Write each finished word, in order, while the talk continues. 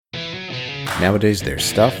Nowadays, there's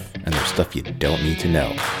stuff, and there's stuff you don't need to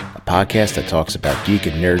know. A podcast that talks about geek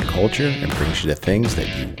and nerd culture and brings you the things that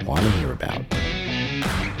you want to hear about.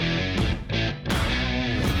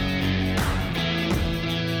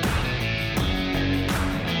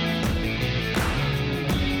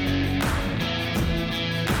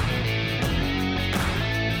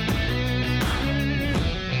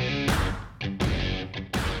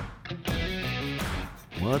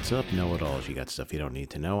 What's up, know-it-alls? You got stuff you don't need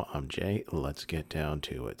to know. I'm Jay. Let's get down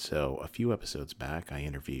to it. So, a few episodes back, I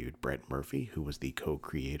interviewed Brett Murphy, who was the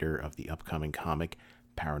co-creator of the upcoming comic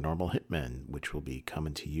Paranormal Hitmen, which will be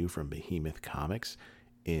coming to you from Behemoth Comics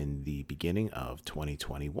in the beginning of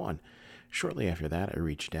 2021. Shortly after that, I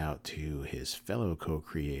reached out to his fellow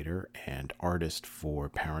co-creator and artist for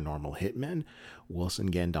Paranormal Hitmen, Wilson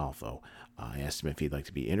Gandolfo. I asked him if he'd like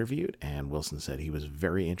to be interviewed, and Wilson said he was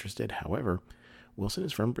very interested. However, Wilson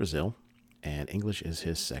is from Brazil, and English is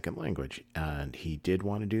his second language, and he did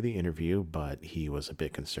want to do the interview, but he was a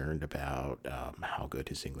bit concerned about how good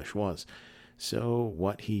his English was. So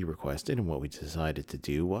what he requested and what we decided to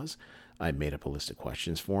do was I made up a list of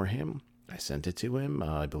questions for him. I sent it to him.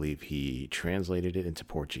 I believe he translated it into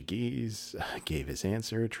Portuguese, gave his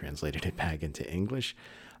answer, translated it back into English.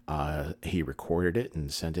 He recorded it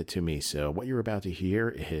and sent it to me. So what you're about to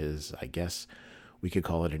hear is, I guess, we could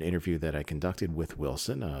call it an interview that I conducted with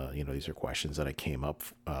Wilson. These are questions that I came up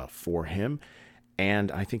for him.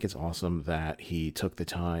 And I think it's awesome that he took the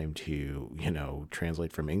time to,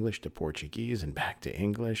 translate from English to Portuguese and back to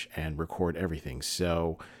English and record everything.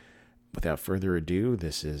 So without further ado,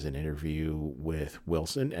 this is an interview with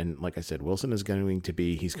Wilson. And like I said, Wilson is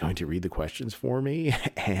he's going to read the questions for me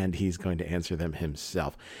and he's going to answer them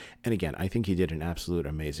himself. And again, I think he did an absolute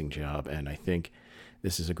amazing job. And I think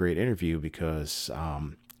this is a great interview because,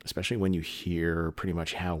 especially when you hear pretty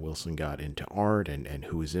much how Wilson got into art and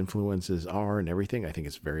who his influences are and everything, I think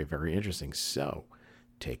it's very, very interesting. So,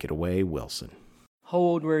 take it away, Wilson. How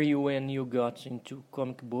old were you when you got into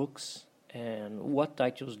comic books, and what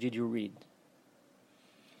titles did you read?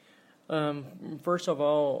 First of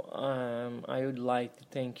all, I would like to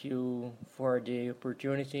thank you for the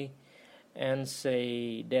opportunity and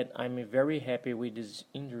say that I'm very happy with this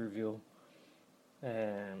interview.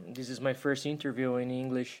 This is my first interview in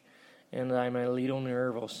English, and I'm a little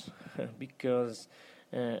nervous because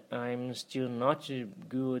I'm still not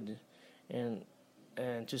good and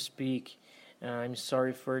to speak. I'm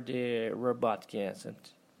sorry for the robotic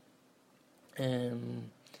accent.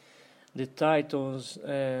 The titles,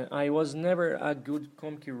 I was never a good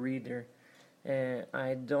comic reader.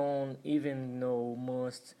 I don't even know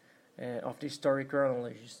most of the story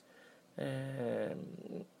chronologies.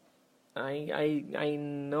 I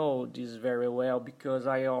know this very well because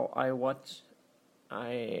I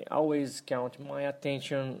always count my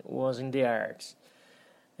attention was in the arts,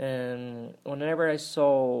 and whenever I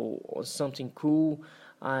saw something cool,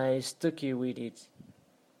 I stuck with it.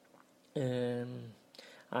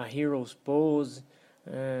 A hero's pose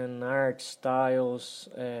and art styles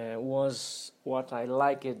was what I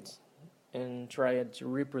liked and tried to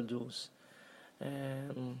reproduce.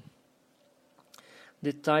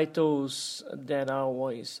 The titles that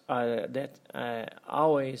always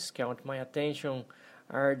count my attention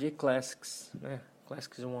are the classics.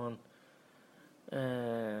 Classics one,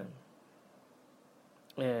 and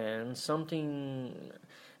something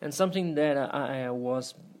that I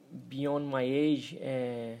was beyond my age.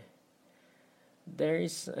 There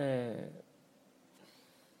is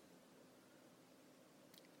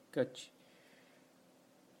cut.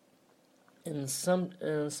 And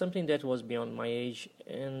something that was beyond my age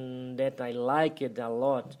and that I liked a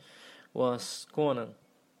lot was Conan.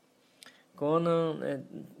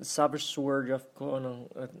 Savage Sword of Conan,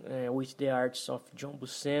 with the arts of John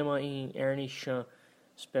Buscema and Ernie Chan,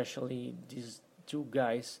 especially these two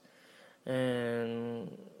guys.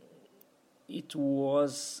 And it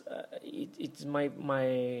was it's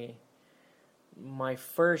my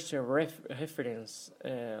first reference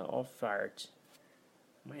of art.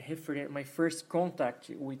 My first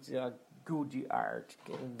contact with good art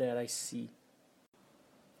that I see.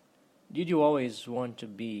 Did you always want to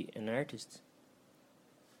be an artist?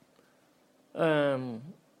 Have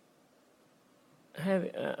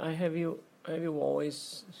you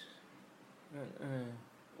always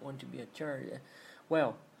want to be a child?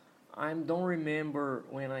 Well, I don't remember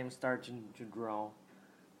when I'm starting to draw,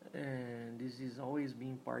 and this has always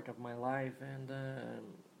been part of my life, and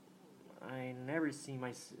I never see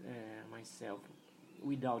myself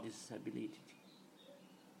without this ability.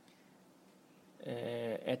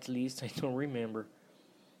 At least I don't remember.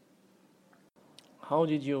 How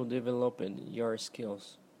did you develop your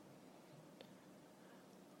skills?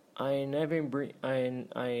 I've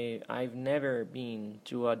never been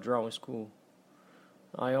to a drawing school.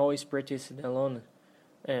 I always practiced alone.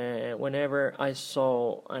 Whenever I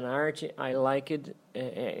saw an art, I like it,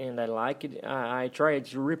 and I like it. I tried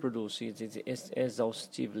to reproduce it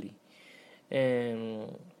exhaustively.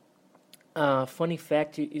 And funny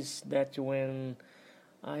fact is that when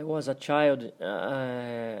I was a child,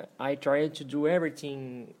 I tried to do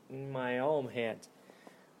everything in my own head.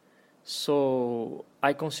 So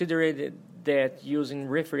I considered that using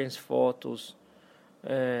reference photos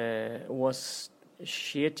was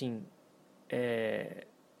cheating,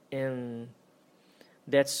 and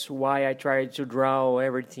that's why I tried to draw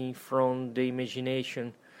everything from the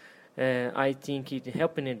imagination. I think it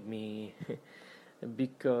helped me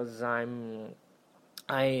because I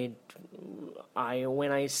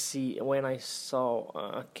when I saw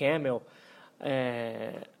a camel,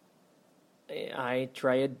 uh, I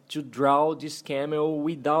tried to draw this camel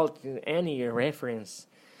without any reference.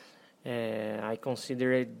 I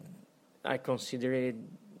considered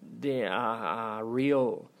the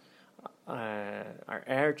real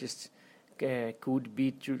artist to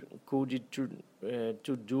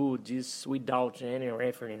do this without any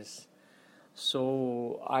reference.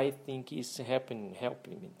 So I think it's helped me.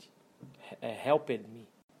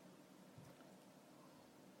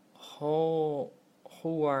 How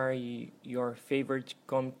who are your favorite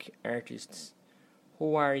comic artists?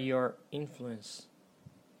 Who are your influence?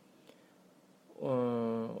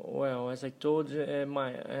 Well, as I told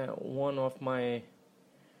my one of my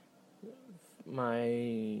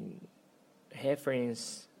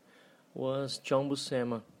reference was John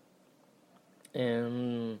Buscema,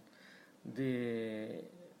 and the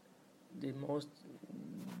the most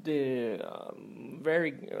the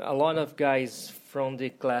very a lot of guys from the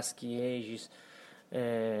classic ages,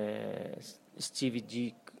 Steve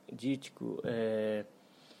Ditko,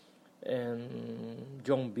 and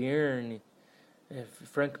John Byrne,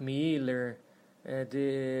 Frank Miller,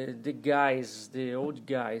 the old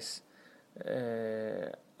guys.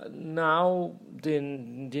 Now the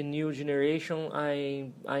new generation,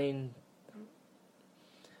 I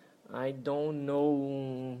don't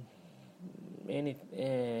know any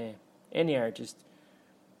artist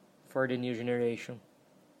for the new generation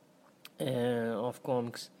of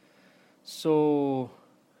comics. So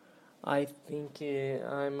I think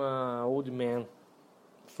I'm a old man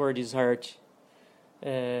for this art.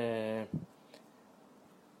 Uh,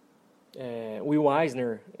 Will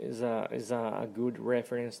Eisner is a good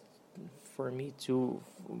reference for me too,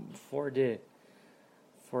 for the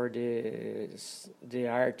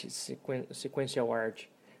art sequential art.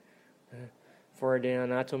 For the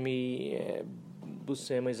anatomy,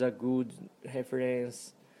 Buscema is a good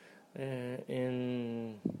reference,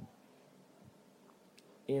 and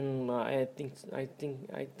in I think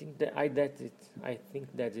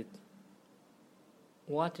that's it.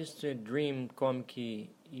 What is the dream comic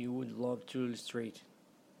you would love to illustrate?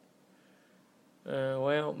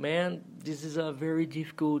 Well, man, this is a very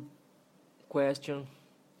difficult question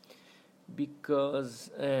because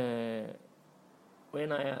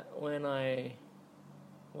when I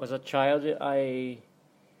was a child, I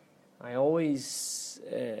always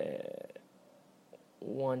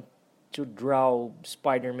want to draw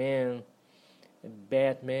Spider-Man,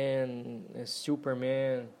 Batman,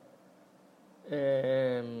 Superman.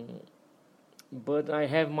 But I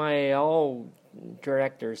have my own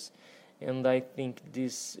characters, and I think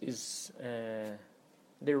this is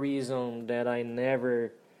the reason that I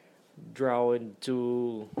never draw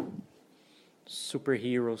into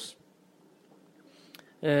superheroes.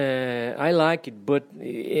 I like it, but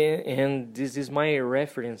and this is my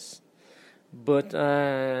reference. But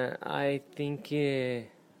I think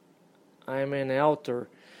I'm an author,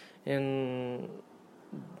 and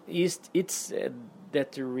it's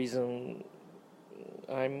that the reason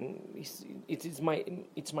it's my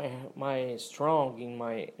strong in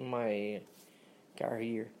my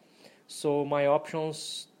career. So my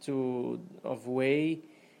options to of way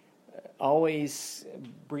always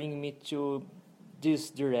bring me to this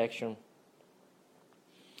direction.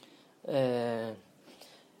 Uh,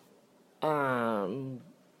 um,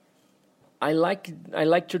 I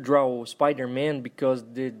like to draw Spider-Man because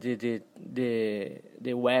the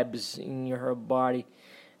webs in your body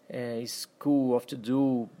is cool of to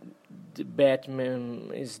do. The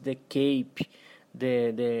Batman is the cape,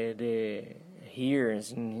 the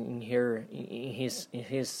hairs in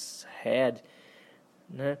his head,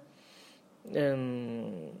 né?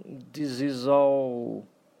 And this is all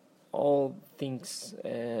things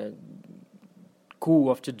cool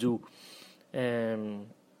of to do. Um,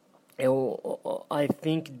 I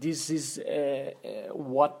think this is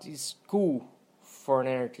what is cool for an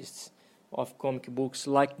artist of comic books,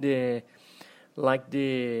 like the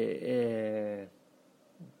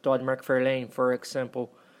Todd McFarlane, for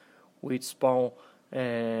example, with Spawn.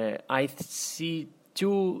 I see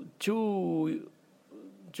two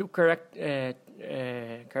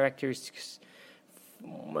characteristics.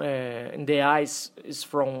 In the eyes is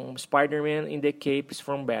from Spider-Man, in the cape is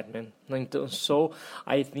from Batman. So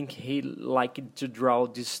I think he liked to draw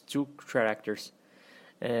these two characters.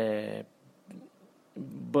 But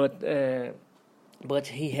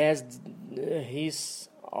he has his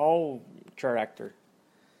all character.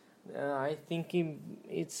 I think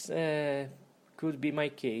it's could be my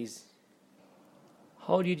case.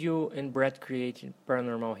 How did you and Brett create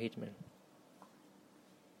Paranormal Hitman?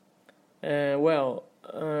 Well,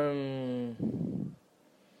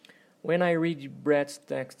 when I read Brett's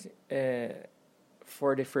text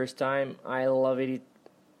for the first time, I loved it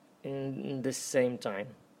in the same time.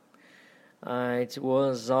 It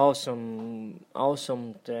was awesome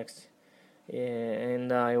text,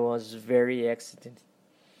 and I was very excited.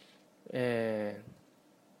 Uh,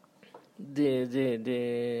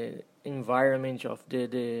 the environment of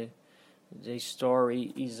the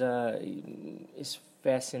story is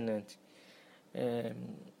fascinating.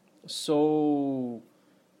 So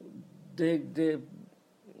the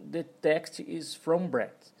text is from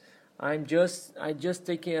Brett. I just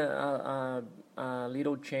taking a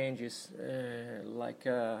little changes like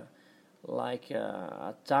a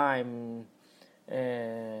time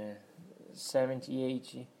 70,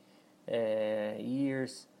 80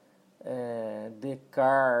 years, the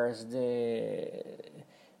cars,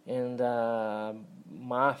 and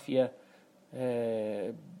mafia,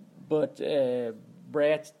 but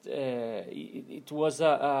Brett, it was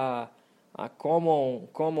a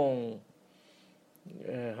common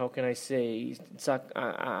how can I say, it's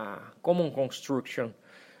a common construction.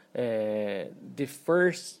 The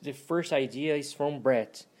first idea is from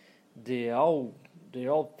Brett. The all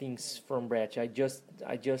things from Brett. I just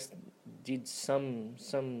did some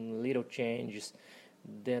little changes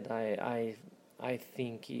that I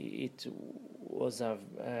think it was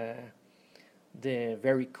the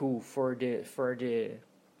very cool for the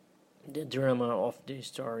drama of the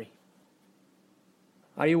story.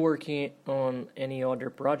 Are you working on any other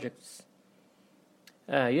projects?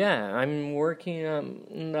 Yeah, I'm working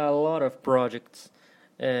on a lot of projects.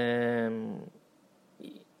 Um,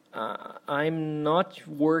 I'm not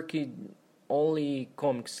working only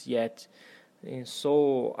comics yet, and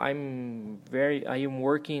so I am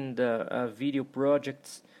working the video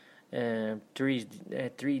projects,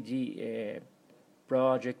 3D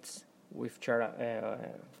projects with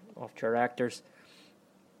of characters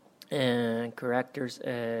and characters.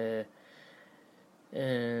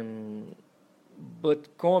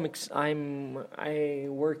 But comics, I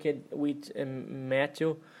worked with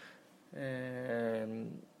Matthew,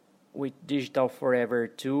 with Digital Forever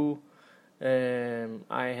 2.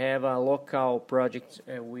 I have a local project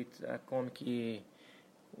with a comic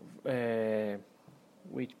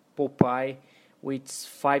with Popeye, with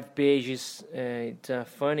 5 pages. It's a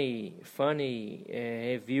funny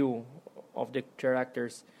review of the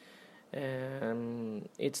characters.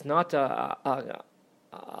 It's not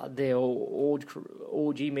the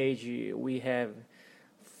old image we have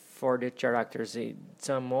for the characters. It's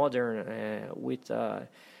a modern with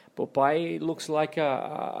Popeye looks like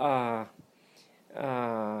a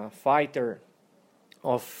fighter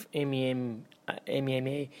of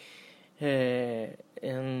MMA,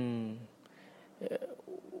 and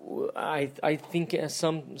I think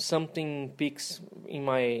something peaks in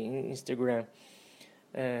my Instagram.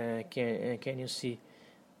 Can you see?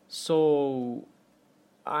 So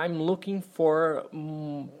I'm looking for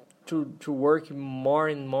to work more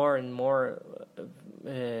and more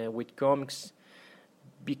with comics,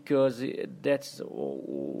 because that's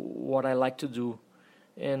what I like to do,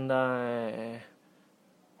 and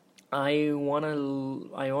I wanna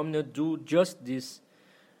do just this,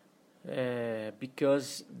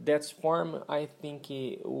 because that's form I think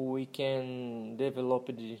we can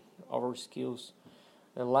develop our skills,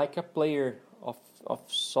 like a player of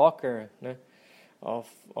soccer, né? of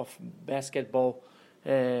basketball.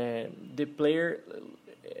 The player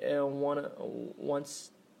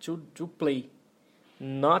wants to play,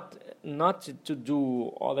 not to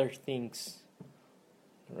do other things.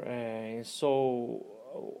 So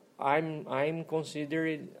I'm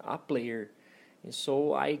considered a player,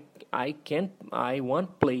 so I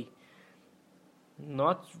want play,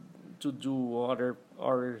 not to do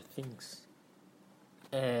other things.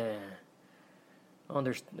 It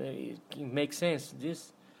makes sense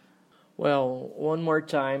this. Well, one more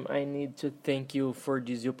time, I need to thank you for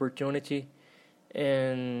this opportunity,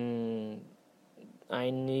 and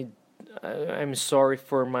I'm sorry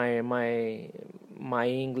for my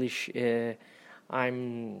English.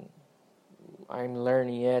 I'm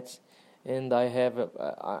learning yet, and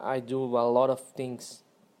I do a lot of things,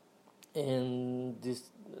 and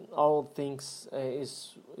this all things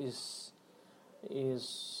is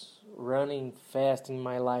running fast in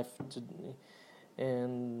my life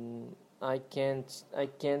and I can't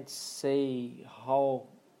say how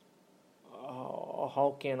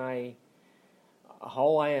can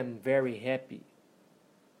how I am very happy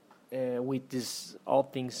with this all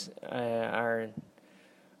things are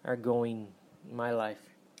going in my life.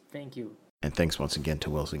 Thank you. And thanks once again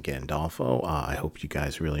to Wilson Gandolfo. I hope you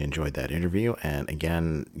guys really enjoyed that interview. And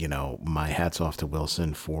again, my hat's off to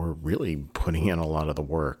Wilson for really putting in a lot of the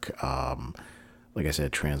work. Like I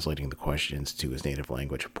said, translating the questions to his native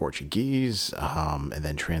language, Portuguese, and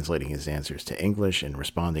then translating his answers to English and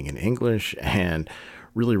responding in English and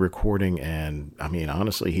really recording. And I mean,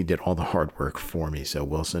 honestly, he did all the hard work for me. So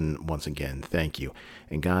Wilson, once again, thank you.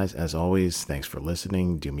 And guys, as always, thanks for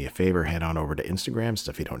listening. Do me a favor, head on over to Instagram.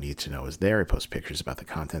 Stuff you don't need to know is there. I post pictures about the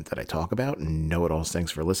content that I talk about. Know-it-alls,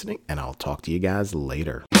 thanks for listening, and I'll talk to you guys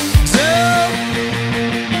later. So,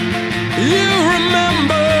 you remember